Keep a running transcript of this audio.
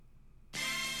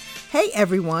Hey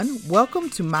everyone, welcome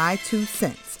to My Two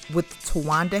Cents with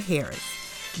Towanda Harris.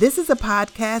 This is a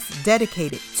podcast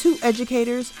dedicated to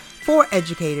educators, for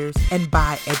educators, and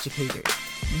by educators.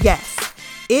 Yes,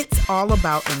 it's all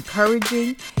about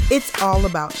encouraging, it's all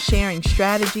about sharing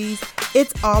strategies,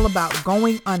 it's all about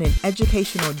going on an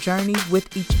educational journey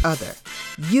with each other.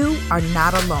 You are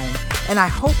not alone, and I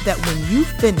hope that when you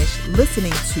finish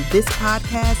listening to this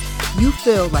podcast, you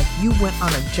feel like you went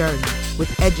on a journey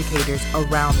with educators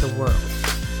around the world.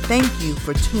 Thank you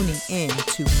for tuning in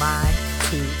to My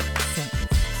Two